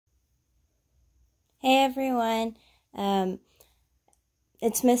Hey everyone,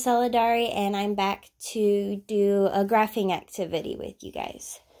 it's Miss Eladhari and I'm back to do a graphing activity with you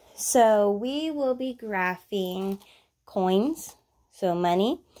guys. So we will be graphing coins, so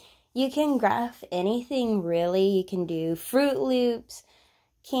money. You can graph anything really. You can do Fruit Loops,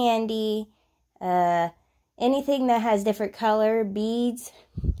 candy, anything that has different color, beads.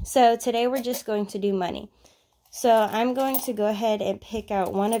 So today we're just going to do money. So I'm going to go ahead and pick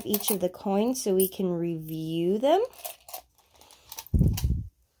out one of each of the coins so we can review them.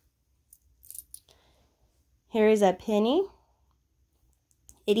 Here is a penny.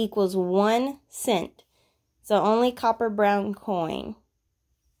 It equals 1 cent. It's the only copper brown coin.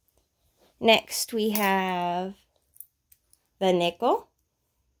 Next we have the nickel.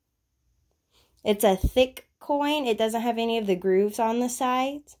 It's a thick coin. It doesn't have any of the grooves on the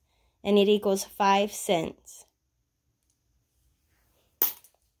sides. And it equals 5 cents.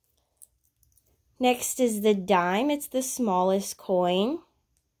 Next is the dime. It's the smallest coin,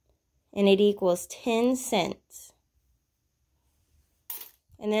 and it equals 10 cents.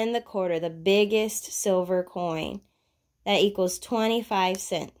 And then the quarter, the biggest silver coin, that equals 25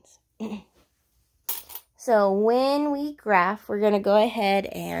 cents. So when we graph, we're going to go ahead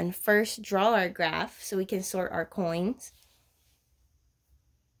and first draw our graph so we can sort our coins.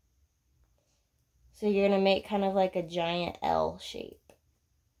 So you're going to make kind of like a giant L shape.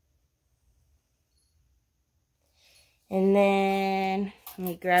 And then let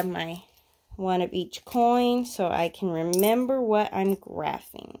me grab my one of each coin so I can remember what I'm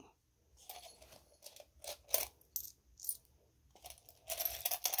graphing.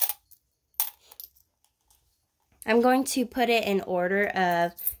 I'm going to put it in order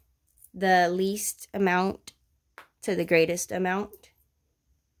of the least amount to the greatest amount.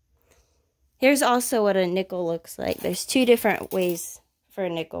 Here's also what a nickel looks like. There's two different ways for a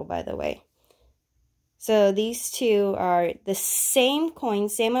nickel, by the way. So these two are the same coin,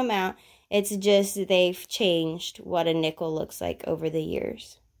 same amount. It's just they've changed what a nickel looks like over the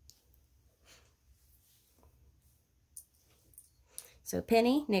years. So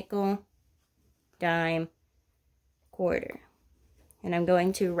penny, nickel, dime, quarter. And I'm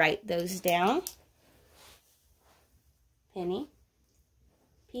going to write those down. Penny,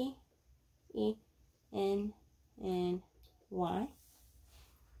 P-E-N-N-Y.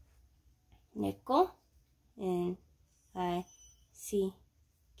 Nickel. N-I-C-K-E-L.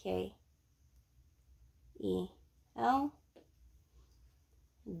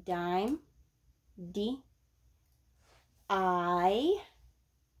 Dime. D-I-M.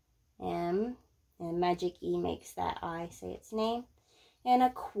 And magic E makes that I say its name. And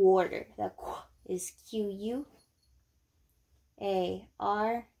a quarter. The qu is Q-U-A-R-T-E.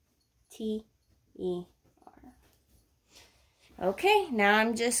 Okay, now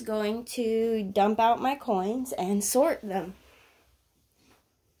I'm just going to dump out my coins and sort them.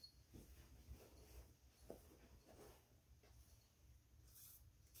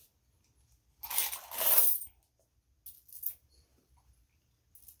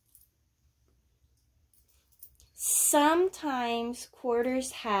 Sometimes quarters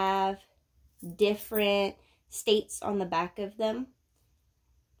have different states on the back of them.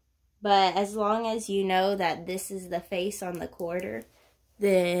 But as long as you know that this is the face on the quarter,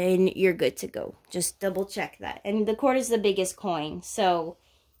 then you're good to go. Just double check that. And the quarter is the biggest coin, so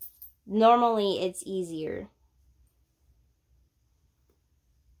normally it's easier.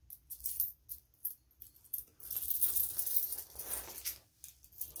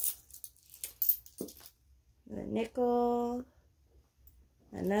 The nickel,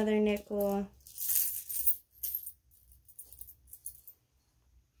 another nickel.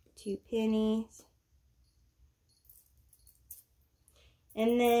 2 pennies.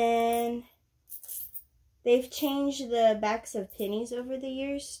 And then they've changed the backs of pennies over the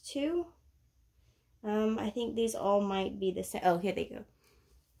years too. I think these all might be the same. Oh, here they go.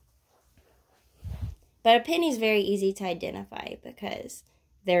 But a penny is very easy to identify because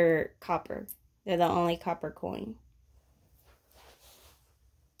they're copper. They're the only copper coin.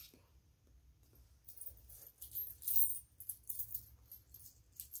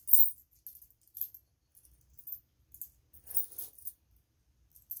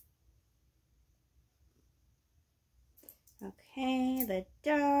 Okay, the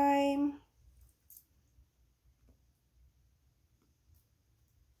dime.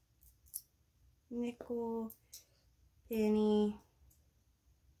 Nickel, penny,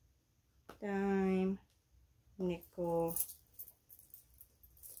 dime, nickel.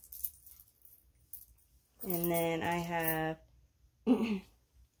 And then I have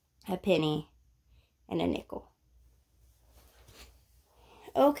a penny and a nickel.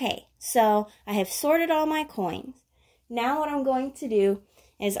 Okay, so I have sorted all my coins. Now what I'm going to do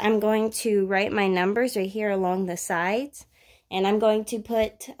is I'm going to write my numbers right here along the sides. And I'm going to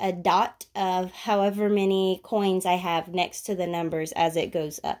put a dot of however many coins I have next to the numbers as it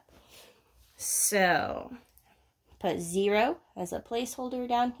goes up. So, put 0 as a placeholder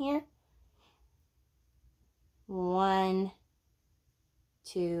down here. 1,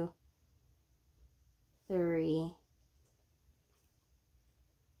 2, 3,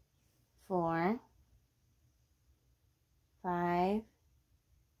 4, 5,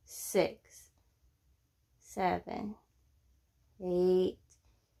 6, 7, 8,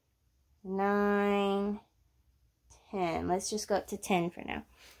 9, 10. Let's just go up to 10 for now.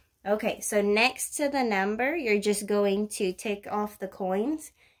 Okay, so next to the number, you're just going to take off the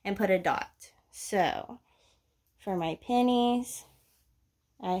coins and put a dot. So, for my pennies,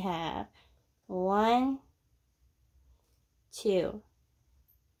 I have 1, 2,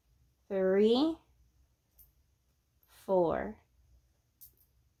 3, 4,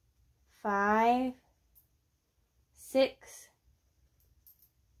 5, 6,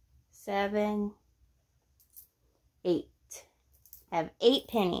 7, 8. I have 8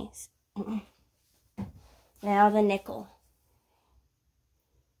 pennies. Now the nickel.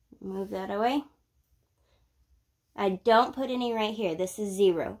 Move that away. I don't put any right here. This is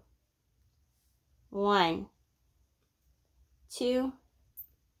 0. 1, 2,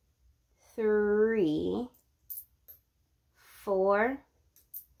 3, 4,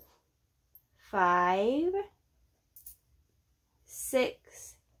 5,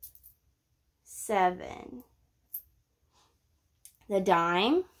 6, 7. The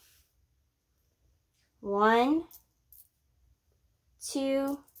dime. 1,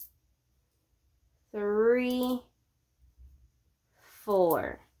 2, 3,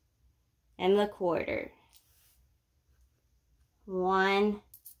 4. And the quarter. 1,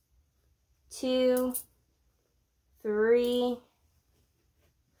 2, 3,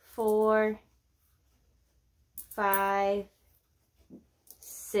 4, 5,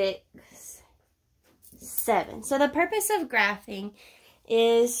 6, 7. So the purpose of graphing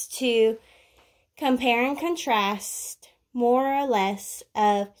is to compare and contrast more or less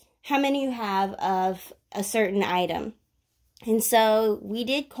of how many you have of a certain item. And so we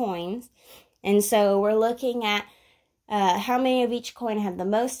did coins, and so we're looking at how many of each coin I have the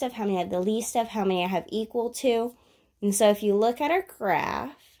most of, how many I have the least of, how many I have equal to. And so if you look at our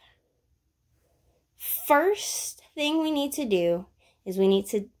graph, first thing we need to do is we need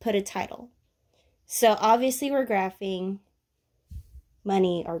to put a title. So obviously we're graphing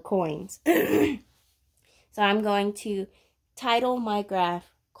money or coins. So I'm going to title my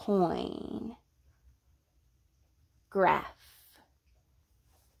graph coin graph.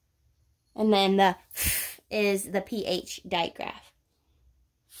 And then the is the pH digraph.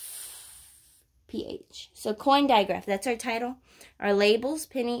 pH. So coin digraph, that's our title. Our labels,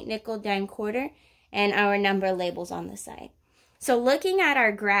 penny, nickel, dime, quarter, and our number labels on the side. So looking at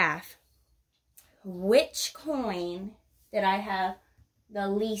our graph, which coin did I have the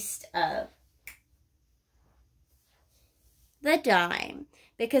least of? The dime,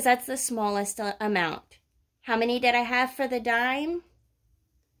 because that's the smallest amount. How many did I have for the dime?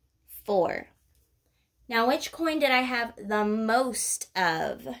 4. Now, which coin did I have the most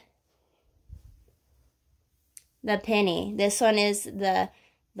of? The penny. This one is the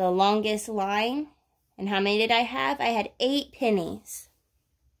longest line. And how many did I have? I had 8 pennies.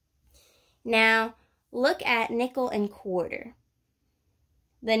 Now, look at nickel and quarter.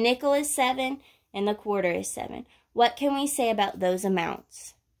 The nickel is 7 and the quarter is 7. What can we say about those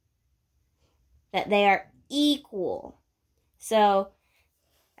amounts? That they are equal. So,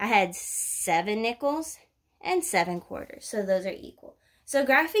 I had 7 nickels and 7 quarters. So, those are equal. So,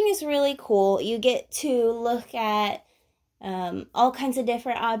 graphing is really cool. You get to look at all kinds of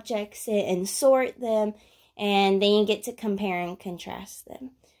different objects and sort them. And then you get to compare and contrast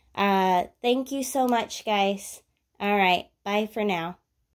them. Thank you so much, guys. All right. Bye for now.